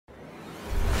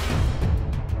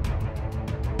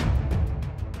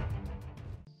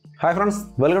Hi friends,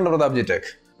 welcome to Pratap G Tech.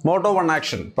 Moto One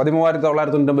Action.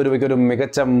 13,990 രൂപയ്ക്ക് ഒരു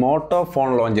മികച്ച motto phone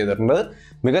launch ചെയ്തിട്ടുണ്ട്.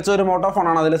 മികച്ച ഒരു മോട്ടോ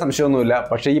ഫോണാണ്, അതിൽ സംശയമൊന്നുമില്ല.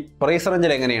 പക്ഷേ ഈ പ്രൈസ്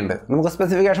റേഞ്ചിൽ എങ്ങനെയുണ്ട്? നമുക്ക്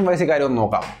സ്പെസിഫിക്കേഷൻ വൈസ് കാര്യം ഒന്ന്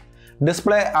നോക്കാം.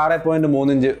 Display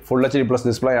 6.3 inch full HD plus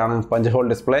display ആണ്, പഞ്ച് ഹോൾ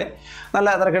ഡിസ്പ്ലേ.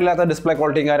 നല്ല തിരക്കില്ലാത്ത ഡിസ്പ്ലേ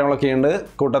ക്വാളിറ്റിയും കാര്യങ്ങളൊക്കെ ഉണ്ട്.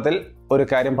 കൂട്ടത്തിൽ ഒരു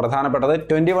കാര്യം പ്രധാനപ്പെട്ടത്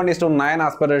 21:9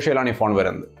 ആസ്പെക്ട് റേഷ്യോയിലാണ് ഈ ഫോൺ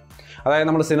വരുന്നത്. അതായത്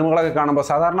നമ്മൾ സിനിമകളൊക്കെ കാണുമ്പോൾ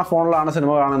സാധാരണ ഫോണിലാണ്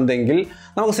സിനിമ കാണുന്നതെങ്കിൽ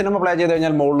നമുക്ക് സിനിമ പ്ലേ ചെയ്ത്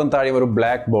കഴിഞ്ഞാൽ മുകളിലും താഴെയും ഒരു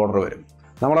ബ്ലാക്ക് ബോർഡർ വരും.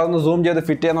 നമ്മളതൊന്ന് സൂം ചെയ്ത്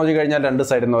ഫിറ്റ് ചെയ്യാൻ നോക്കി കഴിഞ്ഞാൽ രണ്ട്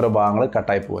സൈഡിൽ നിന്ന് ഓരോ ഭാഗങ്ങൾ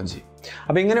കട്ടായി പോവുകയും ചെയ്യും.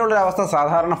 അപ്പോൾ ഇങ്ങനെയുള്ളൊരവസ്ഥ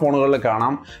സാധാരണ ഫോണുകളിൽ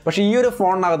കാണാം. പക്ഷേ ഈ ഒരു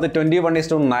ഫോണിനകത്ത്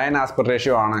 21:9 ആസ്പെക്ട്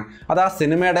റേഷ്യോ ആണ്. അത് ആ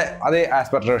സിനിമയുടെ അതേ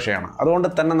ആസ്പെക്ട് റേഷ്യോ ആണ്. അതുകൊണ്ട്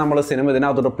തന്നെ നമ്മൾ സിനിമ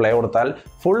ഇതിനകത്തോട്ട് പ്ലേ കൊടുത്താൽ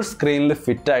ഫുൾ സ്ക്രീനിൽ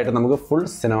ഫിറ്റായിട്ട് നമുക്ക് ഫുൾ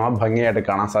സിനിമ ഭംഗിയായിട്ട്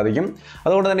കാണാൻ സാധിക്കും.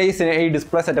 അതുകൊണ്ട് തന്നെ ഈ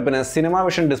ഡിസ്പ്ലേ സെറ്റപ്പിന് സിനിമ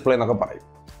വിഷൻ ഡിസ്പ്ലേ എന്നൊക്കെ പറയും.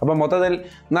 അപ്പോൾ മൊത്തത്തിൽ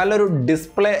നല്ലൊരു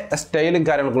ഡിസ്പ്ലേ സ്റ്റൈലും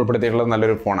കാര്യങ്ങളൊക്കെ ഉൾപ്പെടുത്തിയിട്ടുള്ള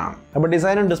നല്ലൊരു ഫോണാണ്. അപ്പോൾ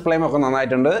ഡിസൈനും ഡിസ്പ്ലേയും ഒക്കെ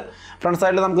നന്നായിട്ടുണ്ട്. ഫ്രണ്ട്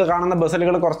സൈഡിൽ നമുക്ക് കാണുന്ന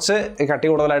ബസലുകൾ കുറച്ച് കട്ടി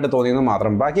കൂടുതലായിട്ട് തോന്നിയെന്ന്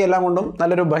മാത്രം. ബാക്കി എല്ലാം കൊണ്ടും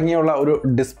നല്ലൊരു ഭംഗിയുള്ള ഒരു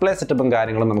ഡിസ്പ്ലേ സെറ്റപ്പും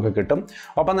കാര്യങ്ങളും നമുക്ക് കിട്ടും.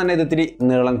 ഒപ്പം തന്നെ ഇത് ഇത്തിരി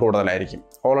നീളം കൂടുതലായിരിക്കും.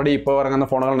 ഓൾറെഡി ഇപ്പോൾ ഇറങ്ങുന്ന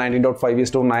ഫോണുകൾ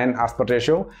 19.5:9 ആസ്പെക്ട്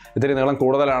റേഷ്യോ, ഇത്തിരി നീളം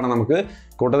കൂടുതലാണ്. നമുക്ക്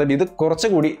കൂട്ടത്തിൽ ഇത്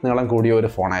കുറച്ചുകൂടി നീളം കൂടിയ ഒരു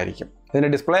ഫോണായിരിക്കും.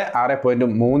 ഇതിൻ്റെ display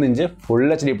 6.3 inch full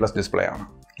HD plus display ആണ്.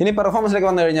 ഇനി പെർഫോമൻസിലേക്ക്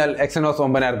വന്നു കഴിഞ്ഞാൽ Exynos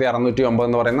 9609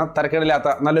 എന്ന് പറയുന്ന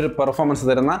തരക്കേടില്ലാത്ത നല്ലൊരു പെർഫോമൻസ്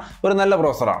തരുന്ന ഒരു നല്ല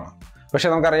പ്രോസറാണ്. പക്ഷേ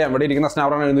നമുക്കറിയാം, ഇവിടെ ഇരിക്കുന്ന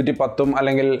സ്നാപ്ഡ്രാഗൺ 710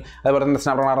 അല്ലെങ്കിൽ അതുപോലെ തന്നെ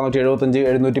സ്നാപ്ഡ്രാഗൺ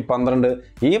 675, 712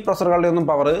 ഈ പ്രൊസറുകളുടെ ഒന്നും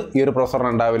പവർ ഈ ഒരു പ്രൊസറിന്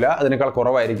ഉണ്ടാവില്ല. അതിനേക്കാൾ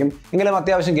കുറവായിരിക്കും. എങ്കിലും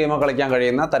അത്യാവശ്യം ഗെയിമോ കളിക്കാൻ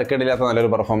കഴിയുന്ന തരക്കേടില്ലാത്ത നല്ലൊരു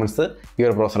പെർഫോമൻസ് ഈ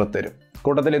ഒരു പ്രൊസർ തരും.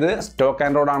 കൂട്ടത്തിൽ ഇത് സ്റ്റോക്ക്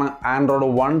ആൻഡ്രോയിഡ് ആൻഡ്രോയിഡ്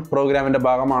 1 പ്രോഗ്രാമിൻ്റെ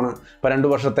ഭാഗമാണ്. ഇപ്പോൾ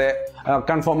 2 വർഷത്തെ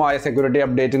കൺഫേം ആയ സെക്യൂരിറ്റി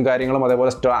അപ്ഡേറ്റും കാര്യങ്ങളും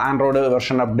അതേപോലെ ആൻഡ്രോയിഡ്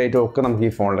വെർഷൻ അപ്ഡേറ്റും ഒക്കെ നമുക്ക്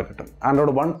ഈ ഫോണിൽ കിട്ടും.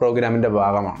 ആൻഡ്രോയിഡ് 1 പ്രോഗ്രാമിൻ്റെ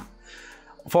ഭാഗമാണ്.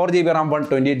 4 GB RAM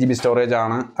 128 GB സ്റ്റോറേജ്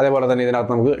ആണ്. അതേപോലെ തന്നെ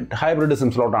ഇതിനകത്ത് നമുക്ക് ഹൈബ്രിഡ് സിം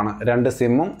സ്ലോട്ടാണ്. 2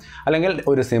 സിമ്മും അല്ലെങ്കിൽ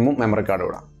ഒരു സിമ്മും മെമ്മറി കാർഡ്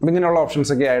വിടാം. ഇങ്ങനെയുള്ള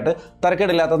ഓപ്ഷൻസ് ഒക്കെ ആയിട്ട്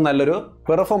തരക്കേടില്ലാത്ത നല്ലൊരു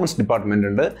പെർഫോമൻസ് ഡിപ്പാർട്ട്മെൻ്റ്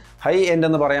ഉണ്ട്. ഹൈ എൻഡ്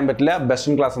എന്ന് പറയാൻ പറ്റില്ല, ബെസ്റ്റ്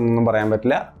ഇൻ ക്ലാസ് എന്നൊന്നും പറയാൻ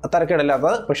പറ്റില്ല.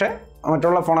 തരക്കേടില്ലാത്തത്. പക്ഷേ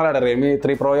മറ്റുള്ള ഫോണുകളായിട്ട് റിയൽമി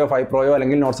 3 പ്രോയോ 5 പ്രോയോ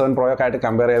അല്ലെങ്കിൽ നോട്ട് 7 പ്രോയോ ഒക്കെ ആയിട്ട്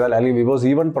കമ്പയർ ചെയ്താൽ, അല്ലെങ്കിൽ വിവോ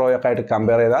C1 പ്രോയോ ഒക്കെ ആയിട്ട്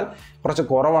കമ്പയർ ചെയ്താൽ കുറച്ച്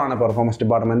കുറവാണ് പെർഫോമൻസ്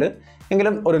ഡിപ്പാർട്ട്മെൻറ്റ്.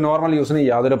 എങ്കിലും ഒരു നോർമൽ യൂസിന്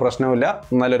യാതൊരു പ്രശ്നവുമില്ല,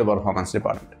 നല്ലൊരു പെർഫോമൻസ്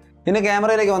ഡിപ്പാർട്ട്മെൻറ്റ്. ഇനി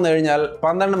ക്യാമറയിലേക്ക് വന്നു കഴിഞ്ഞാൽ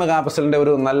 12 മെഗാ പിക്സലിൻ്റെ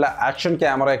ഒരു നല്ല ആക്ഷൻ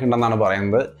ക്യാമറയൊക്കെ ഉണ്ടെന്നാണ്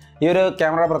പറയുന്നത്. ഈ ഒരു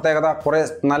ക്യാമറ പ്രത്യേകത കുറേ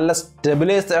നല്ല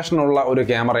സ്റ്റെബിലൈസേഷനുള്ള ഒരു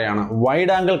ക്യാമറയാണ്.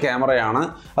 വൈഡ് ആംഗിൾ ക്യാമറയാണ്.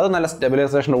 അത് നല്ല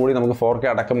സ്റ്റെബിലൈസേഷൻ കൂടി നമുക്ക് 4K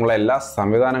അടക്കമുള്ള എല്ലാ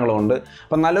സംവിധാനങ്ങളും ഉണ്ട്.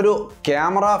 അപ്പം നല്ലൊരു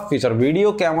camera feature,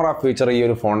 video camera feature ഈ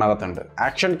ഒരു ഫോണിനകത്തുണ്ട്.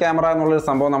 ആക്ഷൻ ക്യാമറ എന്നുള്ളൊരു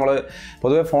സംഭവം നമ്മൾ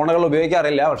പൊതുവെ ഫോണുകൾ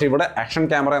ഉപയോഗിക്കാറില്ല, പക്ഷേ ഇവിടെ ആക്ഷൻ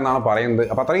ക്യാമറ എന്നാണ് പറയുന്നത്.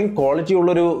 അപ്പോൾ അത്രയും ക്വാളിറ്റി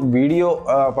ഉള്ളൊരു വീഡിയോ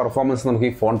പെർഫോമൻസ് നമുക്ക്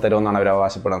ഈ ഫോൺ തരുമെന്നാണ് അവർ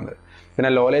അവകാശപ്പെടുന്നത്. പിന്നെ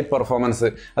ലോ ലൈറ്റ് പെർഫോമൻസ്,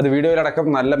 അത് വീഡിയോയിലടക്കം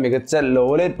നല്ല മികച്ച ലോ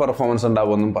ലൈറ്റ് പെർഫോമൻസ്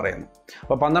ഉണ്ടാവുമെന്നും പറയുന്നു.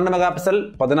 അപ്പോൾ 12 മെഗാ പിക്സൽ,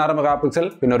 16 മെഗാ പിക്സൽ,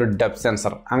 പിന്നെ ഒരു ഡെപ്ത്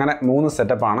സെൻസർ, അങ്ങനെ 3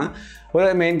 സെറ്റപ്പാണ്. ഒരു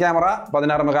main camera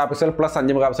 16 mega pixel plus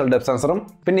 5 mega pixel depth സെൻസറും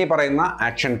പിന്നെ ഈ പറയുന്ന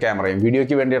ആക്ഷൻ ക്യാമറയും,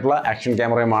 വീഡിയോയ്ക്ക് വേണ്ടിയിട്ടുള്ള ആക്ഷൻ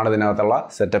ക്യാമറയുമാണ് ഇതിനകത്തുള്ള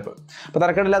സെറ്റപ്പ്. അപ്പോൾ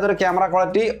തരക്കേടില്ലാത്തൊരു ക്യാമറ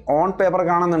ക്വാളിറ്റി ഓൺ പേപ്പർ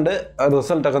കാണുന്നുണ്ട്.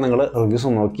 റിസൾട്ടൊക്കെ നിങ്ങൾ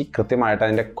റിവ്യൂസ് നോക്കി കൃത്യമായിട്ട്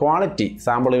അതിൻ്റെ ക്വാളിറ്റി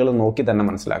സാമ്പിളുകൾ നോക്കി തന്നെ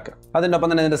മനസ്സിലാക്കുക. അതിൻ്റെ ഒപ്പം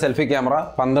തന്നെ ഇതിൻ്റെ സെൽഫി ക്യാമറ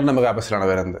 12 മെഗാ പിക്സലാണ്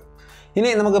വരുന്നത്. ഇനി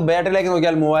നമുക്ക് ബാറ്ററിയിലേക്ക്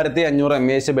നോക്കിയാൽ 3500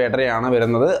 mAh ബാറ്ററിയാണ്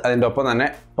വരുന്നത്. അതിൻ്റെ ഒപ്പം തന്നെ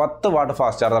 10 വാട്ട്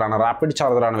ഫാസ്റ്റ് ചാർജറാണ്, റാപ്പിഡ്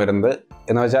ചാർജറാണ് വരുന്നത്.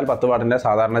 എന്ന് വെച്ചാൽ 10 വാട്ടിൻ്റെ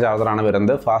സാധാരണ ചാർജറാണ്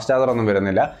വരുന്നത്, ഫാസ്റ്റ് ചാർജറൊന്നും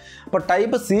വരുന്നില്ല. അപ്പോൾ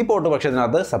ടൈപ്പ് C പോർട്ട് പക്ഷേ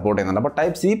ഇതിനകത്ത് സപ്പോർട്ട് ചെയ്യുന്നുണ്ട്. അപ്പോൾ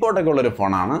ടൈപ്പ് C പോർട്ടൊക്കെ ഉള്ളൊരു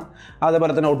ഫോണാണ്.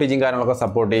 അതേപോലെ തന്നെ OTGയും കാര്യങ്ങളൊക്കെ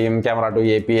സപ്പോർട്ട് ചെയ്യും. ക്യാമറ ടു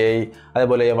API,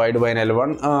 അതേപോലെ വൈഡ് ബൈൻ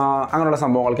L1 അങ്ങനെയുള്ള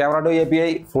സംഭവങ്ങൾ. ക്യാമറ ടു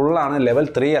API ഫുള്ളാണ്, ലെവൽ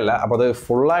 3 അല്ല. അപ്പോൾ അത്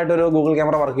ഫുള്ളായിട്ടൊരു ഗൂഗിൾ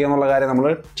ക്യാമറ വർക്ക് ചെയ്യുന്നുള്ള കാര്യം നമ്മൾ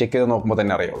ചെക്ക് ചെയ്ത് നോക്കുമ്പോൾ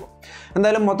തന്നെ അറിയുള്ളൂ.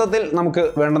 എന്തായാലും മൊത്തത്തിൽ നമുക്ക്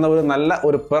വേണ്ടുന്ന ഒരു നല്ല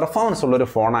ഒരു പെർഫോമൻസ് ഉള്ളൊരു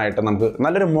ഫോണായിട്ട്, നമുക്ക്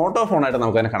നല്ലൊരു മോട്ടോ ഫോണായിട്ട്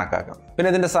നമുക്ക് തന്നെ കണക്കാക്കാം. പിന്നെ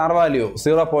ഇതിൻ്റെ സാർ വാല്യൂ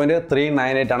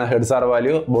 0.398 ആണ് ഹെഡ് സാർ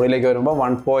വാല്യൂ. ബോഡിയിലേക്ക് വരുമ്പോൾ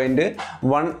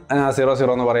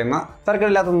 1.100 എന്ന് പറയുന്ന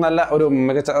തരക്കേടില്ലാത്ത നല്ല ഒരു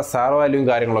മികച്ച സാർ വാല്യൂയും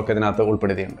കാര്യങ്ങളൊക്കെ ഇതിനകത്ത്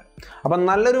ഉൾപ്പെടുത്തിയിട്ടുണ്ട്. അപ്പം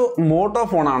നല്ലൊരു മോട്ടോ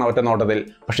ഫോണാണ് ഒറ്റ നോട്ടത്തിൽ.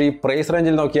 പക്ഷേ ഈ പ്രൈസ്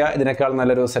റേഞ്ചിൽ നോക്കിയാൽ ഇതിനേക്കാൾ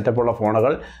നല്ലൊരു സെറ്റപ്പുള്ള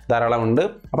ഫോണുകൾ ധാരാളമുണ്ട്.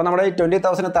 അപ്പോൾ നമ്മുടെ ഈ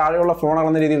 20,000 താഴെയുള്ള ഫോണുകൾ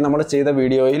എന്ന രീതിയിൽ നമ്മൾ ചെയ്ത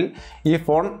വീഡിയോയിൽ ഈ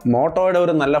ഫോൺ മോട്ടോയുടെ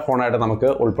ഒരു നല്ല ഫോണായിട്ട്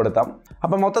നമുക്ക് ഉൾപ്പെടുത്താം.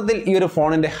 അപ്പോൾ മൊത്തത്തിൽ ഈ ഒരു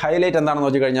ഫോണിൻ്റെ ഹൈലൈറ്റ് എന്താണെന്ന്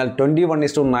നോക്കി കഴിഞ്ഞാൽ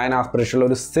 21:9 ആസ്പിറേഷനുള്ള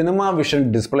ഒരു സിനിമ വിഷൻ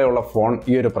ഡിസ്പ്ലേ ഉള്ള ഫോൺ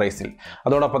ഈ ഒരു പ്രൈസിൽ,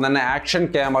 അതോടൊപ്പം തന്നെ ആക്ഷൻ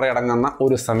ക്യാമറ അടങ്ങുന്ന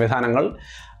ഒരു സംവിധാനങ്ങൾ,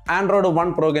 ആൻഡ്രോയിഡ്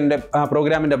 1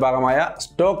 പ്രോഗ്രാമിൻ്റെ ഭാഗമായ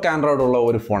സ്റ്റോക്ക് ആൻഡ്രോയിഡ് ഉള്ള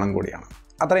ഒരു ഫോണും കൂടിയാണ്.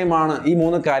 അത്രയുമാണ്. ഈ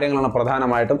 3 കാര്യങ്ങളാണ്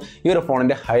പ്രധാനമായിട്ടും ഈ ഒരു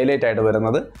ഫോണിൻ്റെ ഹൈലൈറ്റ് ആയിട്ട്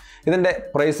വരുന്നത്. ഇതിൻ്റെ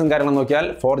പ്രൈസും കാര്യങ്ങളും നോക്കിയാൽ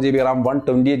 4 GB RAM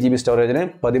 128 GB സ്റ്റോറേജിന്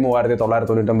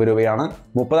 13,990 രൂപയാണ്.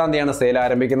 30-ാം തീയതിയാണ് സെയിൽ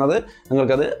ആരംഭിക്കുന്നത്.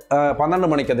 നിങ്ങൾക്കത്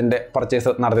 12 മണിക്ക് അതിൻ്റെ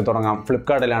പർച്ചേസ് നടത്തി തുടങ്ങാം.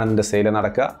 ഫ്ലിപ്കാർട്ടിലാണ് ഇതിൻ്റെ സെയിൽ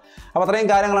നടക്കുക. അപ്പോൾ അത്രയും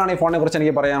കാര്യങ്ങളാണ് ഈ ഫോണിനെ കുറിച്ച്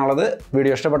എനിക്ക് പറയാനുള്ളത്.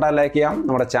 വീഡിയോ ഇഷ്ടപ്പെട്ടാൽ ലൈക്ക് ചെയ്യാം,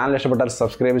 നമ്മുടെ ചാനൽ ഇഷ്ടപ്പെട്ടാൽ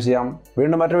സബ്സ്ക്രൈബ് ചെയ്യാം.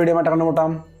 വീണ്ടും മറ്റൊരു വീഡിയോ ആയിട്ട്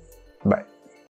കണ്ടുമുട്ടാം. ബൈ.